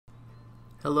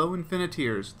Hello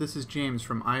Infiniteers, this is James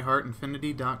from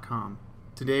iHeartInfinity.com.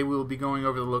 Today we will be going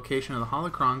over the location of the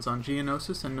holocrons on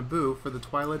Geonosis and Naboo for the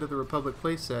Twilight of the Republic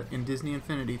playset in Disney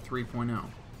Infinity 3.0.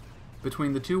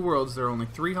 Between the two worlds there are only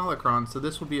 3 holocrons, so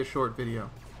this will be a short video.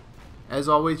 As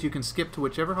always, you can skip to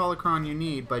whichever holocron you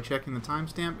need by checking the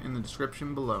timestamp in the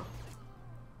description below.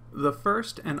 The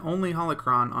first and only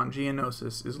holocron on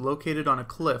Geonosis is located on a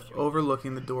cliff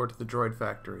overlooking the door to the droid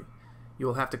factory. You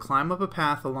will have to climb up a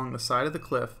path along the side of the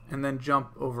cliff and then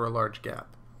jump over a large gap.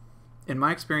 In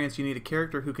my experience, you need a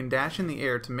character who can dash in the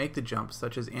air to make the jump,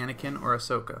 such as Anakin or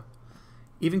Ahsoka.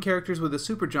 Even characters with a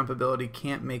super jump ability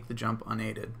can't make the jump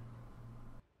unaided.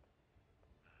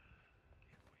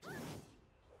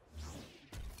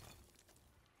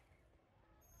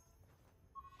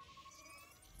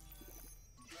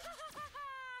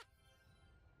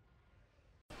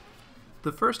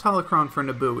 The first holocron for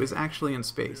Naboo is actually in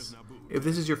space. If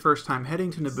this is your first time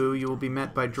heading to Naboo, you will be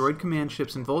met by droid command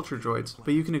ships and vulture droids,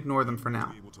 but you can ignore them for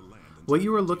now. What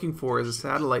you are looking for is a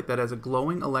satellite that has a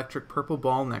glowing electric purple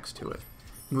ball next to it.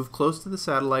 Move close to the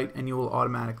satellite and you will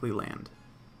automatically land.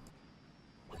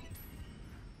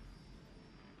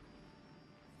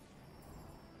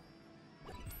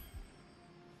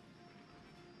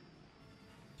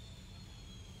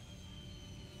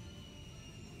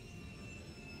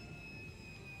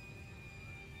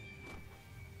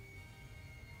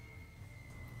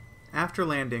 After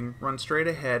landing, run straight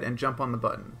ahead and jump on the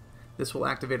button. This will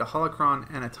activate a holocron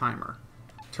and a timer.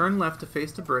 Turn left to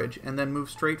face the bridge and then move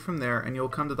straight from there and you'll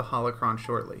come to the holocron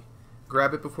shortly.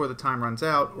 Grab it before the time runs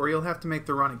out or you'll have to make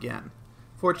the run again.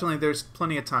 Fortunately, there's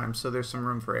plenty of time, so there's some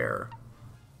room for error.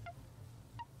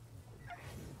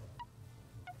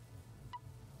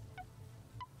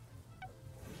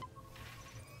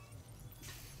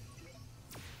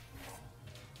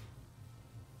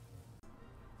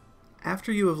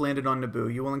 After you have landed on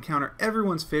Naboo, you will encounter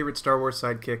everyone's favorite Star Wars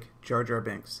sidekick, Jar Jar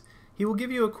Binks. He will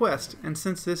give you a quest, and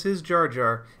since this is Jar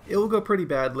Jar, it will go pretty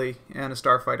badly, and a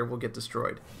starfighter will get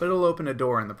destroyed, but it'll open a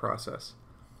door in the process.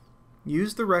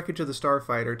 Use the wreckage of the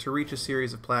starfighter to reach a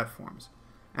series of platforms.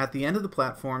 At the end of the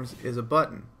platforms is a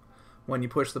button. When you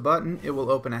push the button, it will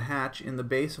open a hatch in the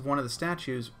base of one of the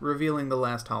statues, revealing the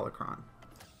last holocron.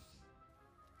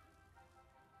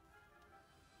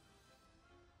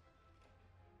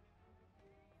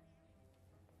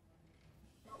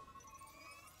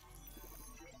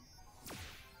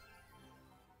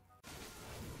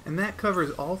 And that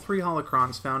covers all 3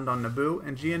 holocrons found on Naboo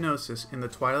and Geonosis in the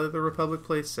Twilight of the Republic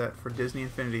playset for Disney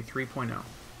Infinity 3.0.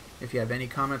 If you have any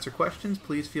comments or questions,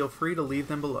 please feel free to leave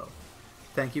them below.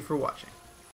 Thank you for watching.